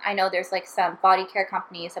I know there's like some body care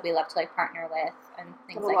companies that we love to like partner with and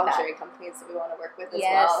things like that. Luxury companies that we want to work with as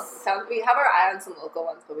well. So we have our eye on some local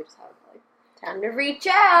ones, but we just haven't like time to reach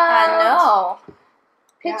out. I know.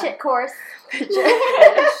 Pitch it course. Pitch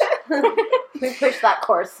it. We push that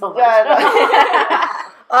course so much.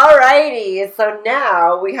 Alrighty, so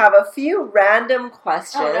now we have a few random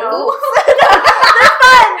questions. Oh, no.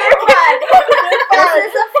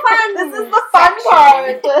 This is the fun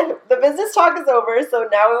part. The business talk is over, so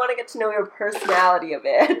now we want to get to know your personality a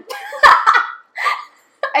bit.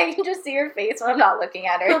 I can just see her face when I'm not looking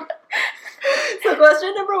at her. So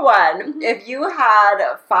question number 1, if you had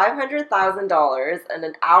 $500,000 and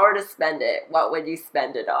an hour to spend it, what would you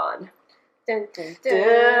spend it on? Dun, dun, dun.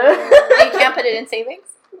 You can't put it in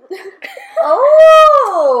savings?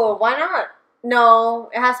 Oh, why not? No,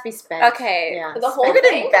 it has to be spent. Okay. Yeah. The whole You could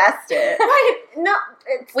thing? invest it. No,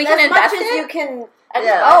 it's We as can much invest as it? you can. I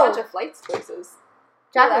just buy a bunch of flights choices.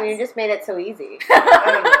 Jacqueline, you just made it so easy.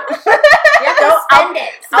 I don't know. You have to spend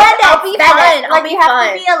it. I'll be fun. Like, you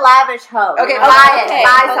have to be a lavish hoe. Okay, buy it. okay,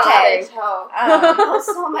 Buy okay. something.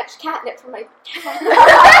 So much catnip for my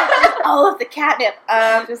cat. All of the catnip.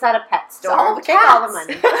 Just at a pet store. all the Take all the cats.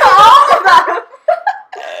 money. All of them.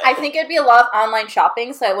 I think it'd be a lot of online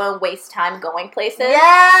shopping, so I won't waste time going places. Yeah.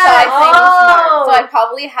 So I think Oh. so I'd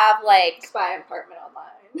probably have like Just buy an apartment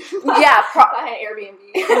online. yeah. Buy an Airbnb.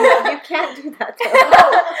 You can't do that.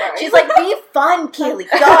 Sorry. She's like, be fun, Kaylee.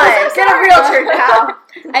 God, Get a realtor now.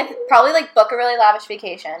 I'd probably like book a really lavish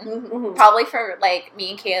vacation. Mm-hmm. Probably for like me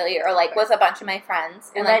and Kaylee, or like with a bunch of my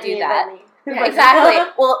friends, and like do that. Yeah, Yeah,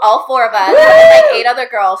 exactly. Well, all 4 of us, and then like 8 other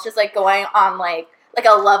girls, just like going on like a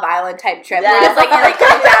Love Island type trip. Yeah. We're just like in like a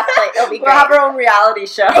bath plate. It'll be We'll have great. our own reality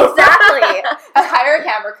show. Exactly. hire a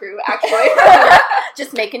camera crew, actually.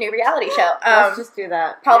 Just make a new reality show. Let's just do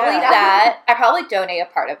that. Probably Yeah. that. I probably donate a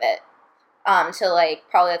part of it to like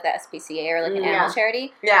probably like the SPCA or like an animal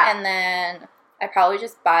charity. Yeah. And then I probably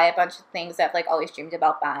just buy a bunch of things that I've like always dreamed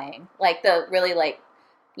about buying. Like the really like,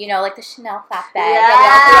 you know, like the Chanel flat bag that we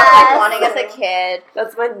all grew up like wanting as a kid.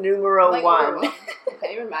 That's my numero Like, one. I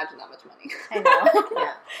can't even imagine that much money. I know.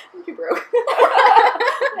 Yeah. I'm too broke.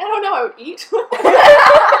 I don't know. I would eat.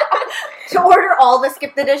 To order all the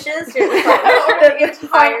skip the dishes, you're just like,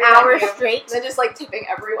 for an hour straight. Then just like tipping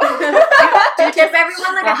everyone. Do you tip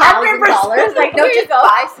everyone like $100? Like, no, just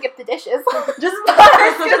buy skip the dishes. Just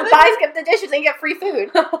buy skip the dishes and you get free food.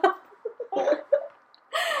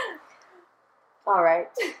 All right.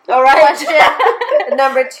 Question.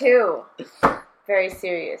 Number 2. Very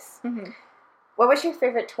serious. Mm-hmm. What was your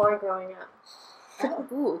favorite toy growing up?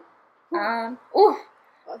 Ooh. Ooh. Oh,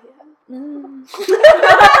 yeah.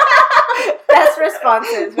 Best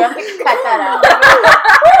responses. We have to cut that out.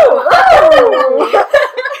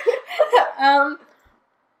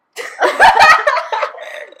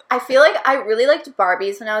 I feel like I really liked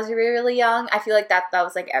Barbies when I was really, really young. I feel like that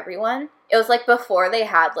was like everyone. It was like before they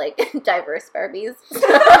had like diverse Barbies. So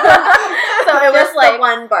it was Just like the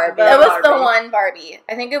one Barbie. it was the one Barbie.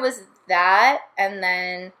 I think it was that, and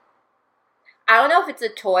then I don't know if it's a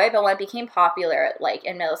toy, but when it became popular, like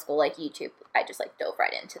in middle school, like YouTube, I just like dove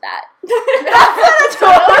right into that.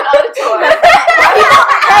 Not a toy.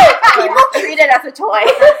 People treat it as a toy.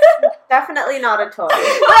 Definitely not a toy.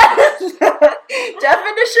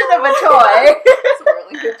 Definition of a toy. That's a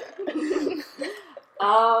really good joke.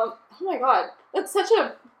 Oh my god, that's such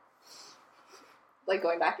a like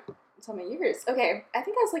going back so many years. Okay, I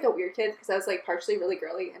think I was like a weird kid because I was like partially really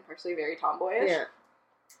girly and partially very tomboyish. Yeah.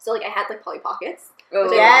 So like I had like Polly Pockets. Oh,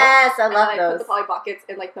 which Yes, I and love then I put those. the Polly Pockets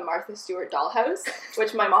in like the Martha Stewart dollhouse,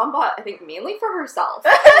 which my mom bought I think mainly for herself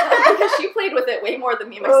because she played with it way more than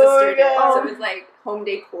me and my sister did. God. So it was like home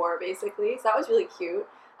decor basically. So that was really cute.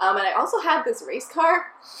 And I also had this race car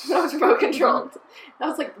that was remote controlled. That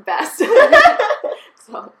was like the best. So I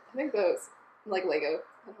think those like Lego.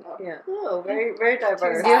 I don't know. Yeah. Oh, very, very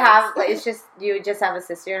diverse. Do you have like you just have a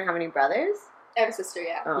sister and how many brothers? I have a sister,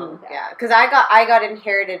 yeah. Oh, yeah. Because I got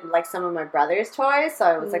inherited like some of my brother's toys,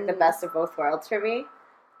 so it was like the best of both worlds for me.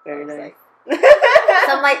 Very nice.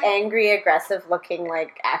 Some like angry, aggressive looking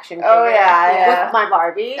like action figure. Oh, yeah. With my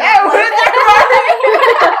Barbie. Yeah, with their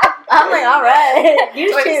Barbie. I'm like, all right,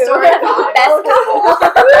 you Toy too. Story 5. Best couple.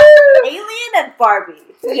 Alien and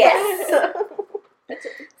Barbie. Yes. That's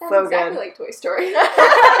So exactly good. like Toy Story.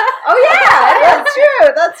 Oh yeah.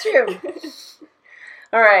 That's true.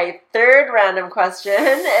 All right, third random question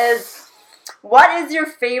is, what is your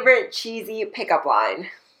favorite cheesy pickup line?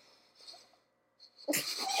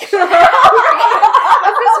 That's her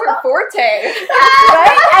forte. Right?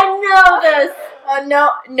 I know this.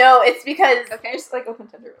 No, it's because Okay, just like open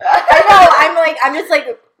Tinder. I know. I'm just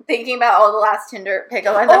like thinking about all the last Tinder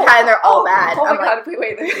pickup lines I've had, and they're all bad. Oh my I'm like, god,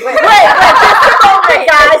 wait. wait,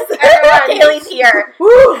 guys, Kaylee's here.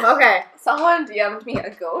 Woo. Okay. Someone DM'd me a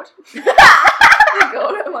goat. A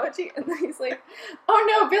goat emoji, and then he's like, "Oh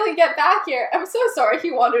no, Billy, get back here! I'm so sorry,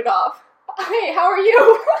 he wandered off. Hey, how are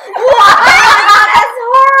you?" That's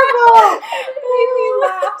horrible. It made me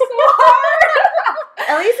laugh so hard.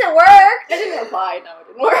 At least it worked. I didn't reply. No, it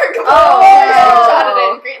didn't work. Oh, I no. screenshotted it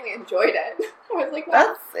and greatly enjoyed it. I was like, wow.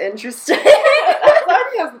 That's interesting. I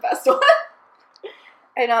think that's the best one.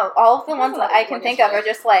 I know all of the ones That's that I like can one think issue. of are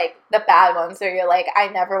just like the bad ones, where you're like, I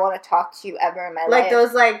never want to talk to you ever in my Like life.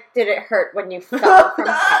 those, like, did it hurt when you fell from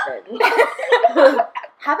heaven?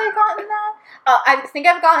 Have I gotten that? I think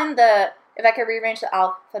I've gotten the. If I could rearrange the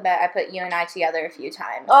alphabet, I put you and I together a few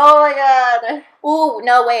times. Oh my god. Ooh,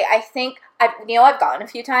 no, wait. I think I've gotten a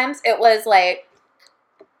few times. It was like,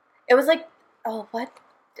 oh, what?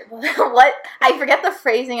 I forget the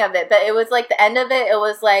phrasing of it, but it was like the end of it. It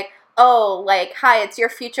was like, oh, like, hi, it's your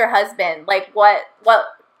future husband. Like, what?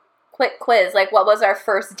 Quick quiz. Like, what was our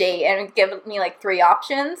first date? And it'd give me like 3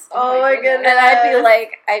 options. Oh my goodness. And I'd be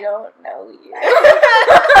like, I don't know you.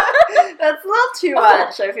 That's a little too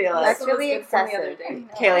much, I feel like. That's really Someone's good from the excessive. other day.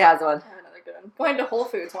 Kaylee has one. I have another good one. Going to Whole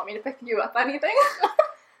Foods. Want me to pick you up anything?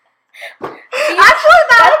 Actually,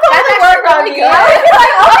 that would that's totally work on really me. good. I would be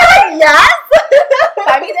like, okay, yes.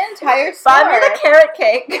 Buy me the entire store. Buy me the carrot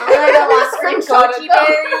cake. Oh, I want some Screenshot goji it, though.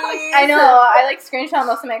 berries. I know. I like screenshot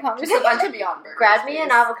most of my Just a conversations. bunch of Beyond Burgers. Grab me an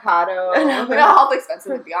please. avocado. Oh my god, how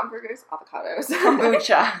expensive are Beyond Burgers? Avocados.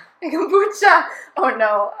 Kombucha. Kombucha. Oh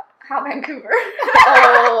no. How Vancouver.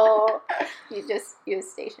 Oh, you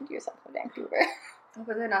stationed yourself in Vancouver. Oh,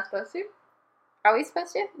 but they're not supposed to? Are we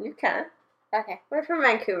supposed to? You can. Okay. We're from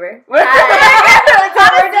Vancouver. We're We're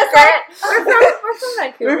from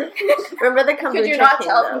Vancouver. Remember the kombucha Could you not king,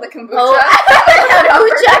 tell though? from the kombucha? Oh,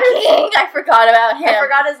 Kombucha King! I forgot about him. I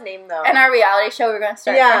forgot his name though. And our reality show we're going to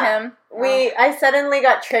start Yeah. for him. I suddenly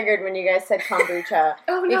got triggered when you guys said kombucha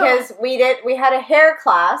Oh no. because we had a hair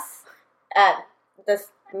class at this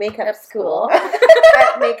makeup school,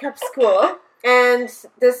 and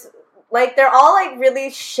this Like, they're all, like, really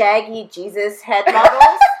shaggy Jesus head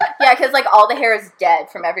models. Yeah, because, like, all the hair is dead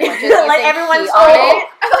from everyone just Like, using everyone's heat on so- it.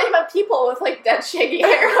 I thought you meant people with like dead shaggy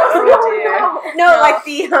hair. Oh, No, like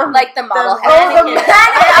the, Like the model the- head. oh, the mannequin.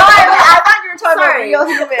 I thought you were talking Sorry. about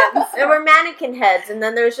real humans. There were mannequin heads, and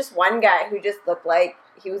then there was just one guy who just looked like,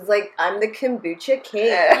 he was like, I'm the kombucha king.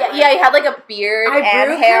 Yeah, he had, like, a beard I and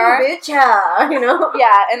brew hair. kombucha, you know?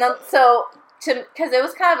 Yeah, and then so because it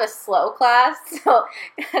was kind of a slow class, so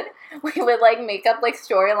we would like make up like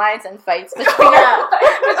storylines and fights between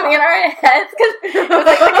our heads because it was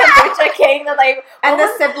like the kombucha king that like And the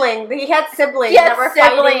sibling, he had siblings he had that were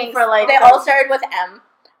fighting siblings. for like. They all started with M,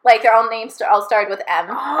 like their own names all started with M.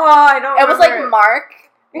 Oh, I don't. It was like remember. Mark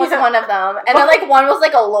was Yeah. one of them, and then like one was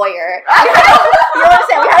like a lawyer. You know what I'm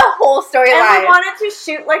saying? We had a whole And storyline. we wanted to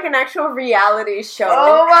shoot like an actual reality show.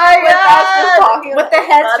 Oh my With us just god! talking With the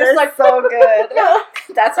heads That just is like so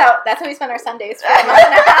good. That's how we spent our Sundays for a month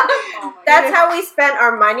and a half. That's how we spent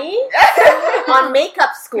our money on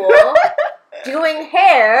makeup school, doing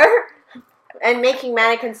hair, and making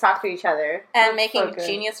mannequins talk to each other. And making so good.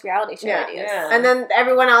 genius reality show Yeah. ideas. Yeah. And then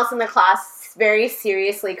everyone else in the class very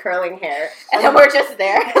seriously curling hair. And then we're just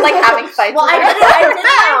there, like having fights. Well, with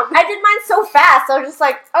I did mine so fast. I was just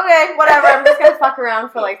like, okay, whatever. I'm just gonna fuck around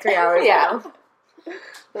for like 3 hours. Yeah. now.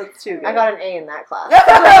 That's too good. I got an A in that class.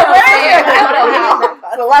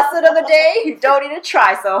 The lesson of the day: you don't need to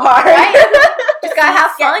try so hard. Just gotta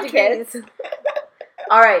have fun, kids.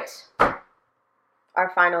 All right.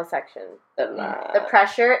 Our final section. The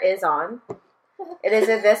pressure is on. It is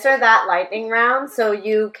a this or that lightning round, so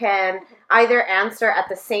you can either answer at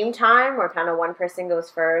the same time or kind of one person goes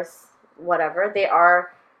first, whatever. They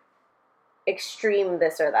are extreme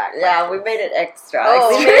this or that. Yeah, we questions. made it extra. Oh,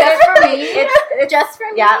 We made it for me. It's Just for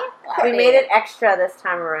me? Yeah, Wow. we made it extra this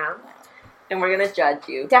time around. And we're gonna judge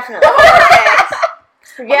you. Definitely.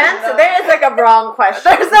 Again, so there is like a wrong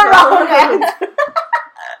question. There's a wrong answer.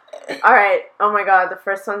 All right. Oh my god, the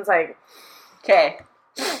first one's like, Okay.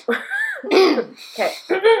 okay.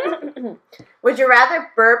 Would you rather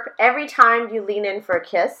burp every time you lean in for a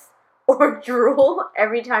kiss or drool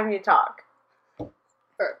every time you talk?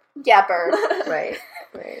 Yeah, bird. Right.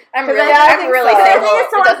 Right. I'm 'Cause really, I I'm think really so. I single. think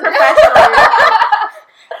it's so It doesn't- unprofessional.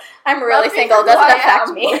 I'm really That's single. It because doesn't I affect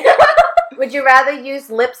am. me. Would you rather use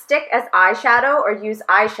lipstick as eyeshadow or use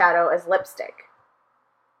eyeshadow as lipstick?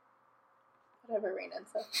 Whatever Raina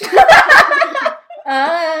said.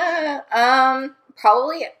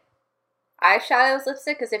 Probably eyeshadow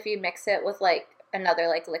lipstick, because if you mix it with like another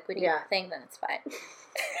like liquidy Yeah. thing, then it's fine.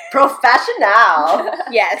 Professional.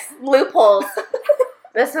 Yes, loopholes.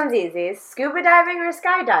 This one's easy. Scuba diving or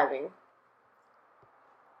skydiving?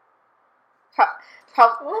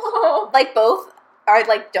 Like both are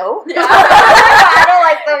like dope. Yeah. I don't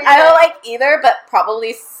like them. I don't like either, but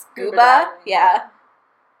probably scuba. diving. Yeah.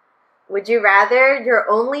 Would you rather your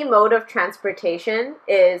only mode of transportation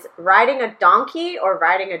is riding a donkey or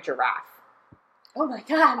riding a giraffe? Oh my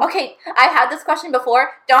god. Okay, I had this question before.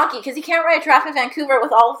 Donkey, because you can't ride a giraffe in Vancouver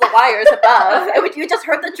with all of the wires above. You just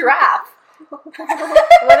hurt the giraffe. What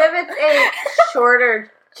if it's a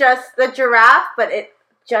shorter, just the giraffe, but it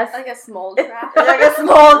just Like a small giraffe. Like a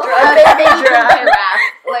small giraffe. Baby giraffe.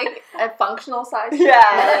 Like a functional size.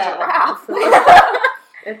 Yeah. Giraffe.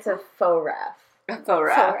 it's a faux raff. So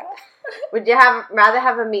rap. Would you rather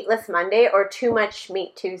have a meatless Monday or too much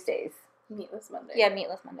meat Tuesdays? Meatless Monday. Yeah,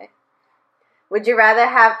 meatless Monday. Would you rather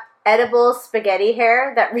have edible spaghetti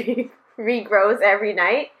hair that regrows every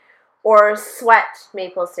night or sweat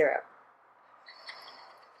maple syrup?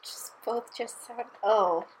 Both just sound.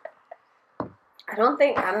 Oh. I don't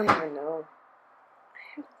even know.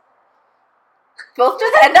 Both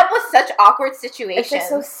just end up with such awkward It's situations. just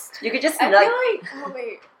so stupid. You could just I like. feel like, oh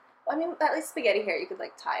wait. I mean, at least spaghetti hair you could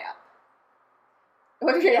like tie up.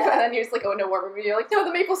 What if you're and then you're just like, oh no, war movie. You're like, no,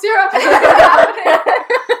 the maple syrup.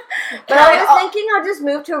 But I was thinking I'll just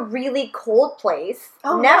move to a really cold place,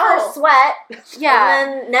 Oh, never no. sweat, Yeah.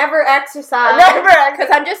 and then never exercise. Because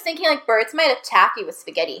I'm just thinking, like, birds might attack you with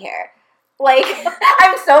spaghetti hair. Like,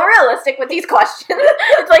 I'm so realistic with these questions.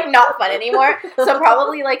 It's, like, not fun anymore. So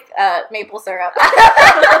probably, like, maple syrup.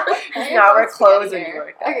 Now we're clothes when you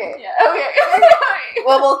work out. Okay. Yeah. Okay.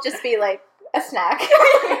 Well, we'll just be, like, a snack.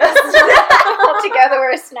 Together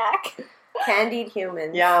we're a snack. Candied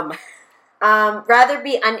humans. Yum. Rather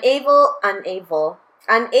be unable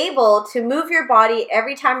to move your body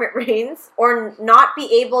every time it rains, or not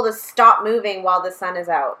be able to stop moving while the sun is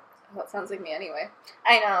out. Well, it sounds like me anyway.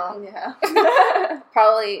 I know. Yeah.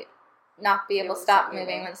 Probably not be able to stop moving.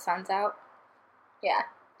 moving when the sun's out. Yeah.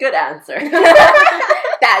 Good answer.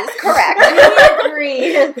 That is correct. I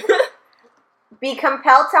agree. Be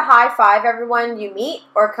compelled to high five everyone you meet,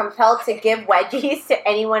 or compelled to give wedgies to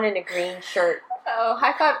anyone in a green shirt. Oh,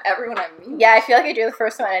 high five everyone I meet. Yeah, I feel like I do the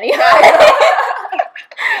first one anyway.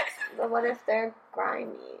 But what if they're grimy?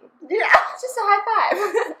 Yeah. It's just a high five.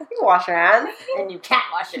 You can wash your hands. And you can't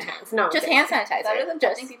wash your hands. No, Just okay. hand sanitizer. Better than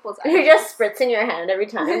touching people's eyes. You're just spritzing your hand every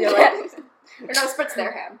time. You're like, Or no, spritz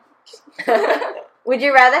their hand. would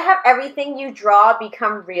you rather have everything you draw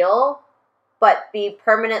become real, but be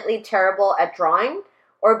permanently terrible at drawing,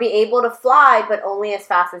 or be able to fly, but only as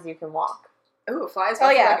fast as you can walk? Ooh, flies Oh,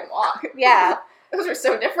 faster yeah. than I can walk. Yeah. Those are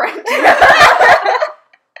so different.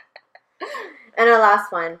 And a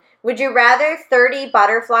last one. Would you rather 30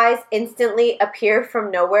 butterflies instantly appear from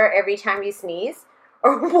nowhere every time you sneeze,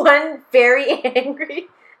 or one very angry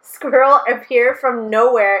squirrel appear from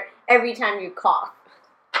nowhere every time you cough?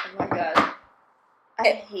 Oh my god.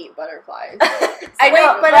 I hate butterflies. I Wait,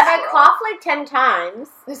 know, but if I cough like 10 times,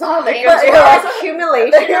 There's all the but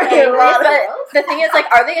accumulation of angry But squirrels. the thing is, like,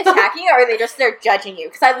 are they attacking or are they just there judging you?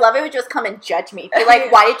 Because I'd love it would just come and judge me. Be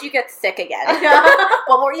like, why did you get sick again?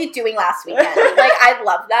 What were you doing last weekend? Like, I'd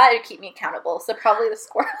love that. It'd keep me accountable. So probably the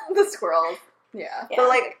squirrel. the squirrels. Yeah. But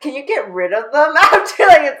like, can you get rid of them after?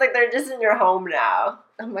 Like, it's like they're just in your home now.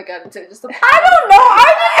 Oh my god, it's just a I don't know.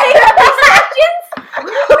 I didn't make up these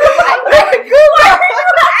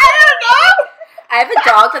I have a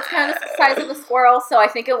dog that's kind of the size of a squirrel, so I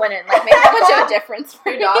think it wouldn't like make that much of a difference for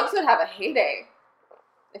Your me. dogs would have a heyday.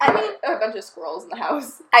 If I you mean- had a bunch of squirrels in the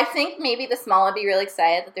house. I think maybe the small would be really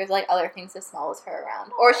excited that there's like other things as small as her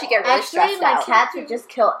around, or she'd get really Actually, stressed my out. cats would just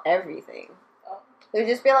kill everything. There'd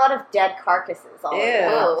just be a lot of dead carcasses all over the Ew.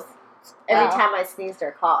 house. Every Wow. time I sneezed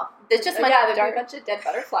or coughed. It's just Oh, went yeah, there'd be a dark. bunch of dead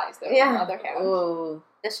butterflies though. Yeah. On the other hand. Ooh.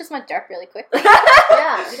 This just went dark really quickly.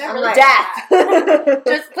 Yeah, You don't I'm really like, Death.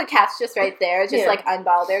 Just the cat's just right there, just Yeah. like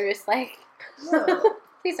unbowed. They're just like,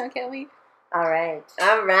 please don't kill me. all right.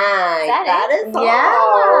 All right. That That is all.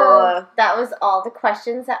 Yeah, that was all the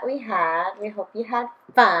questions that we had. We hope you had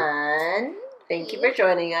fun. Thank you for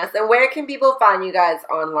joining us. And where can people find you guys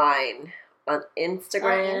online? On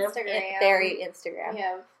Instagram? Instagram. Very Instagram. We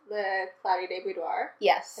have the Cloudy Day Boudoir,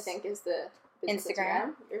 Yes. I think is the business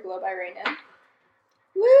Instagram. Your Glow by Rainen.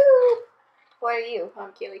 Woo! What are you?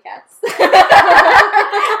 Kaylee Katz. Who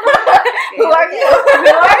are you?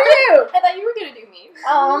 Who are you? I thought you were gonna do me.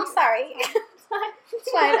 Oh, I'm sorry. It's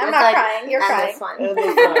fine. I'm It's not like, crying. You're and crying. this one. And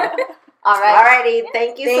this one. All right. Alrighty.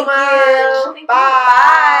 Thank you so Thank much. you. Thank you.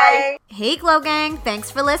 Bye. Hey Glow Gang,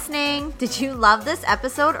 thanks for listening. Did you love this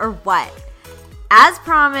episode or what? As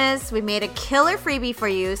promised, we made a killer freebie for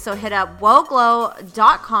you, so hit up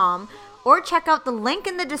woglow.com or check out the link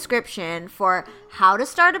in the description for how to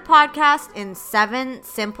start a podcast in 7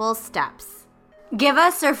 simple steps. Give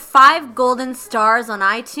us your 5 golden stars on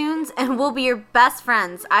iTunes and we'll be your best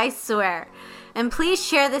friends, I swear. And please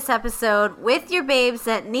share this episode with your babes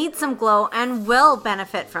that need some glow and will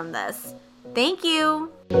benefit from this. Thank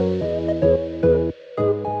you.